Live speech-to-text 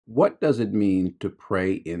What does it mean to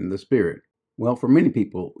pray in the Spirit? Well, for many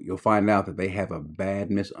people, you'll find out that they have a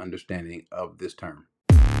bad misunderstanding of this term.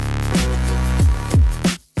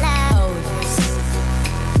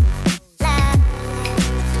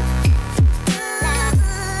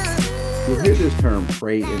 You'll hear this term,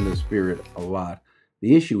 pray in the Spirit, a lot.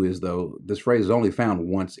 The issue is, though, this phrase is only found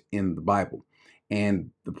once in the Bible.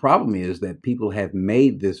 And the problem is that people have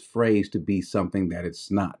made this phrase to be something that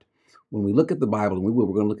it's not. When we look at the Bible, and we're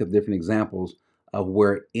going to look at different examples of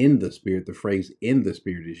where in the Spirit, the phrase in the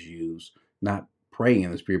Spirit is used, not praying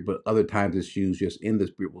in the Spirit, but other times it's used just in the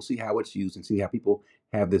Spirit. We'll see how it's used and see how people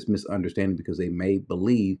have this misunderstanding because they may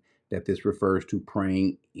believe that this refers to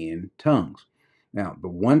praying in tongues. Now, the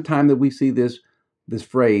one time that we see this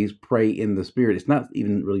phrase, pray in the Spirit, it's not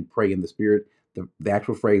even really pray in the Spirit. The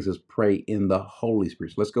actual phrase is pray in the Holy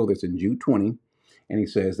Spirit. So let's go. This in Jude 20. And he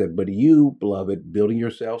says that, but you, beloved, building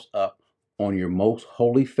yourselves up on your most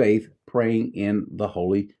holy faith, praying in the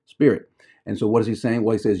Holy Spirit. And so what is he saying?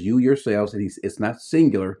 Well, he says you yourselves, and it's not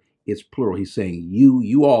singular, it's plural. He's saying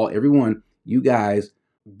you all, everyone, you guys,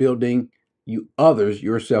 building you others,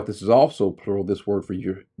 yourself. This is also plural. This word for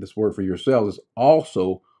yourselves is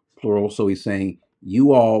also plural. So he's saying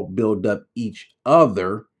you all build up each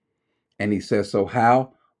other. And he says, so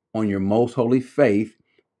how? On your most holy faith,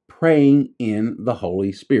 praying in the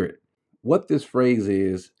Holy Spirit. What this phrase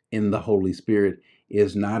is, in the Holy Spirit,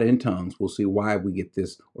 is not in tongues. We'll see why we get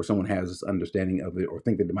this, or someone has this understanding of it, or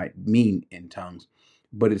think that it might mean in tongues.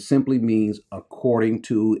 But it simply means according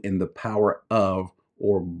to, in the power of,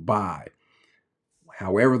 or by.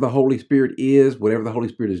 However the Holy Spirit is, whatever the Holy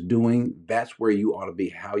Spirit is doing, that's where you ought to be,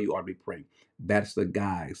 how you ought to be praying. That's the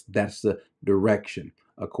guise. That's the direction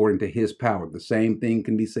according to his power. The same thing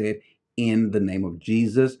can be said in the name of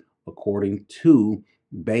Jesus, according to,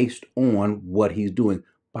 based on what he's doing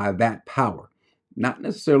by that power, not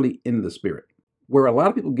necessarily in the Spirit. Where a lot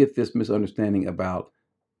of people get this misunderstanding about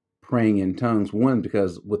praying in tongues, one,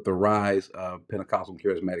 because with the rise of Pentecostal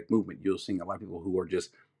charismatic movement, you'll see a lot of people who are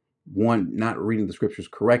just, one, not reading the scriptures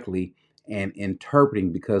correctly and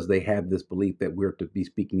interpreting because they have this belief that we're to be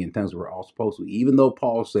speaking in tongues. We're all supposed to, even though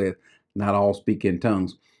Paul said not all speak in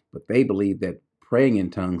tongues, but they believe that praying in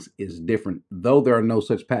tongues is different, though there are no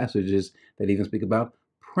such passages that even speak about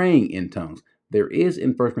praying in tongues. There is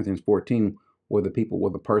in 1 Corinthians 14 where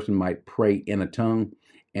the person might pray in a tongue,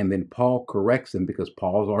 and then Paul corrects them because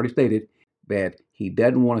Paul has already stated that he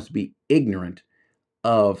doesn't want us to be ignorant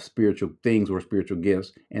of spiritual things or spiritual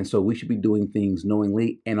gifts. And so we should be doing things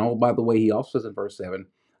knowingly. And oh, by the way, he also says in verse 7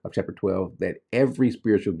 of chapter 12 that every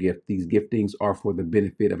spiritual gift, these giftings are for the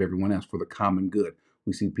benefit of everyone else, for the common good.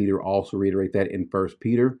 We see Peter also reiterate that in 1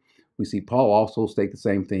 Peter. We see Paul also state the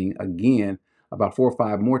same thing again about 4 or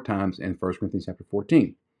 5 more times in 1 Corinthians chapter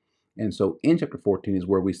 14. And so in chapter 14 is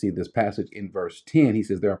where we see this passage in verse 10. He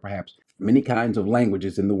says there are perhaps many kinds of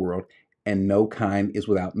languages in the world, and no kind is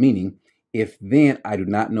without meaning. If then I do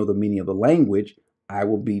not know the meaning of the language, I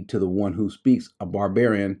will be to the one who speaks a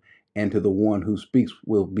barbarian, and to the one who speaks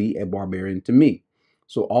will be a barbarian to me.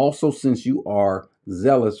 So also, since you are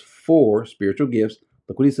zealous for spiritual gifts,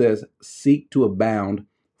 look what he says, seek to abound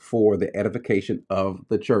for the edification of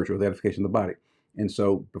the church, or the edification of the body. And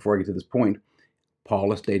so before I get to this point,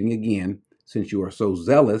 Paul is stating again, since you are so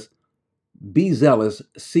zealous, be zealous,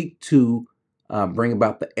 seek to bring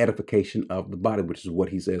about the edification of the body, which is what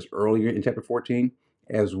he says earlier in chapter 14,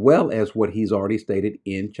 as well as what he's already stated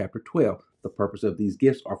in chapter 12. The purpose of these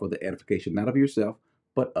gifts are for the edification, not of yourself,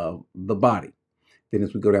 but of the body. Then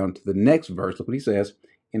as we go down to the next verse, look what he says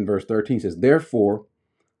in verse 13. He says, therefore,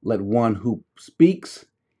 let one who speaks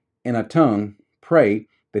in a tongue pray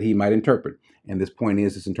that he might interpret. And this point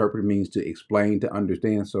is, this interpret means to explain, to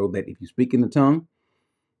understand, so that if you speak in the tongue,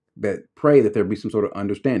 that pray that there be some sort of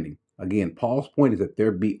understanding. Again, Paul's point is that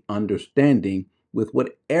there be understanding with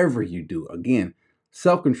whatever you do. Again,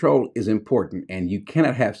 self-control is important, and you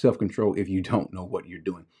cannot have self-control if you don't know what you're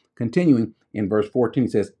doing. Continuing in verse 14, he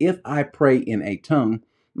says, if I pray in a tongue,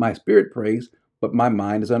 my spirit prays, but my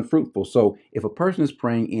mind is unfruitful. So if a person is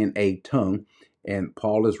praying in a tongue, and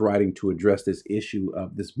Paul is writing to address this issue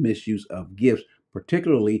of this misuse of gifts,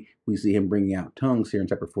 particularly we see him bringing out tongues here in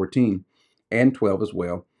chapter 14 and 12 as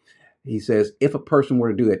well. He says, if a person were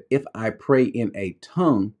to do that, if I pray in a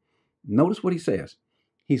tongue, notice what he says.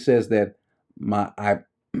 He says that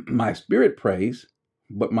my spirit prays,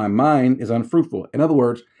 but my mind is unfruitful. In other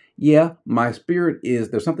words, yeah, my spirit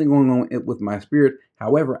there's something going on with my spirit.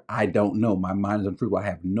 However, I don't know. My mind is unfruitful. I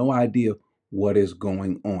have no idea what is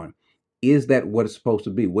going on. Is that what it's supposed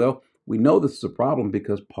to be? Well, we know this is a problem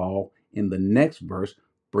because Paul, in the next verse,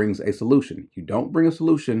 brings a solution. You don't bring a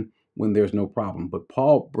solution when there's no problem. But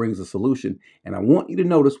Paul brings a solution, and I want you to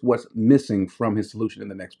notice what's missing from his solution in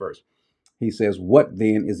the next verse. He says, what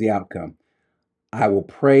then is the outcome? I will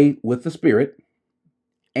pray with the Spirit,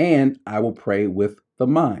 and I will pray with the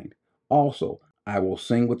mind. Also, I will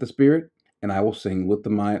sing with the Spirit, and I will sing with the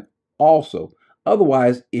mind also.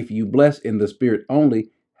 Otherwise, if you bless in the Spirit only,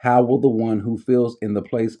 how will the one who fills in the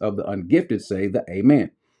place of the ungifted say the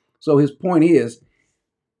Amen? So his point is,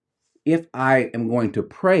 if I am going to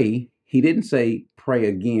pray, he didn't say pray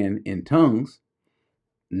again in tongues.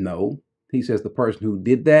 No, he says the person who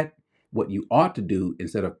did that, what you ought to do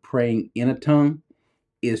instead of praying in a tongue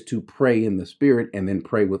is to pray in the Spirit and then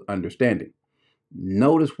pray with understanding.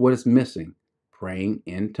 Notice what is missing: praying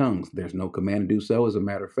in tongues. There's no command to do so. As a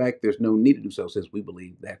matter of fact, there's no need to do so, since we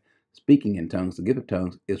believe that speaking in tongues, the gift of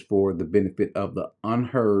tongues, is for the benefit of the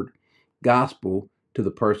unheard gospel to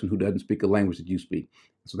the person who doesn't speak a language that you speak.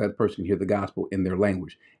 So that person can hear the gospel in their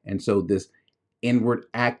language. And so this inward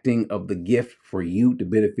acting of the gift for you to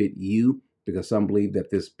benefit you, because some believe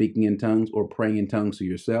that this speaking in tongues or praying in tongues to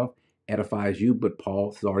yourself edifies you. But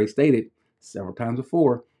Paul has already stated several times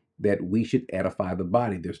before that we should edify the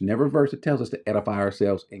body. There's never a verse that tells us to edify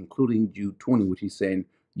ourselves, including Jude 20, which he's saying,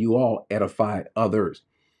 you all edify others.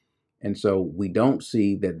 And so we don't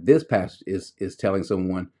see that this passage is telling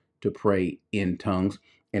someone to pray in tongues.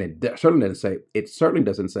 And it certainly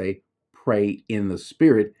doesn't say pray in the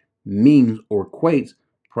Spirit means or equates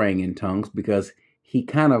praying in tongues, because he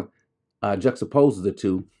kind of juxtaposes the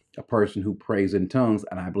two. A person who prays in tongues,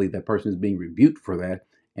 and I believe that person is being rebuked for that.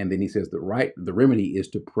 And then he says the remedy is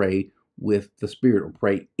to pray with the Spirit, or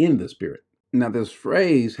pray in the Spirit. Now, this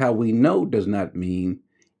phrase, how we know does not mean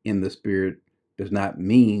in the Spirit, does not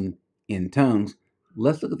mean in tongues.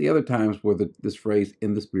 Let's look at the other times where this phrase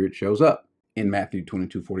in the Spirit shows up. In Matthew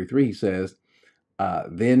 22:43, he says,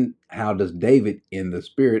 then how does David in the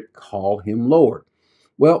Spirit call him Lord?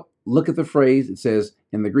 Well, look at the phrase. It says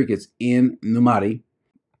in the Greek, it's in pneumati.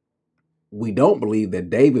 We don't believe that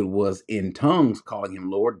David was in tongues calling him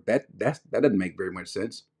Lord. That doesn't make very much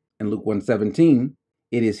sense. In Luke 1:17,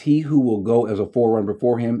 it is he who will go as a forerunner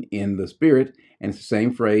before him in the Spirit. And it's the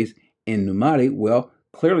same phrase in pneumati. Well,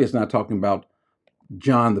 clearly it's not talking about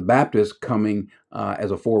John the Baptist coming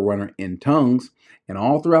as a forerunner in tongues. And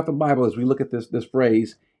all throughout the Bible, as we look at this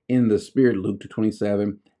phrase in the Spirit, Luke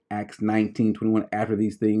 2:27, Acts 19:21, after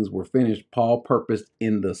these things were finished, Paul purposed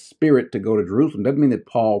in the Spirit to go to Jerusalem. Doesn't mean that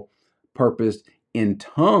Paul purposed in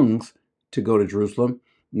tongues to go to Jerusalem.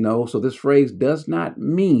 No, so this phrase does not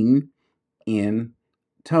mean in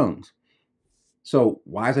tongues. So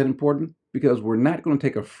why is that important? Because we're not going to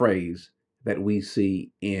take a phrase that we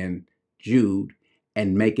see in Jude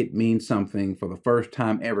and make it mean something for the first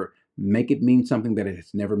time ever, make it mean something that it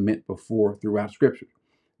has never meant before throughout Scripture.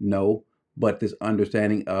 No, but this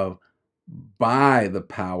understanding of by the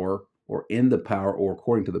power, or in the power, or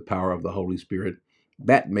according to the power of the Holy Spirit,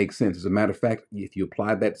 that makes sense. As a matter of fact, if you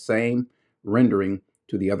apply that same rendering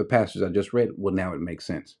to the other passages I just read, well, now it makes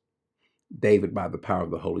sense. David by the power of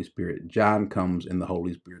the Holy Spirit. John comes in the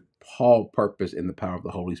Holy Spirit. Paul purposed in the power of the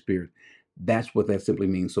Holy Spirit. That's what that simply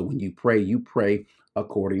means. So when you pray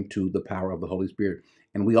according to the power of the Holy Spirit.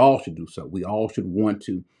 And we all should do so. We all should want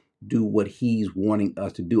to do what he's wanting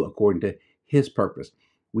us to do according to his purpose.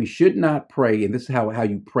 We should not pray, and this is how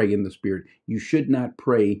you pray in the Spirit. You should not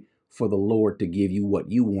pray for the Lord to give you what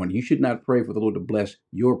you want. You should not pray for the Lord to bless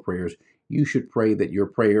your prayers. You should pray that your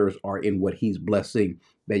prayers are in what he's blessing,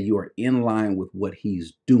 that you are in line with what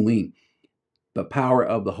he's doing. The power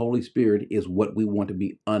of the Holy Spirit is what we want to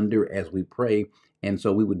be under as we pray. And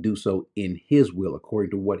so we would do so in his will,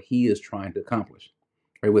 according to what he is trying to accomplish.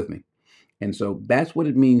 Are you with me? And so that's what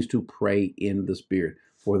it means to pray in the Spirit,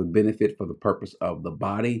 for the benefit, for the purpose of the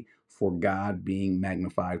body, for God being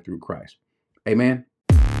magnified through Christ. Amen.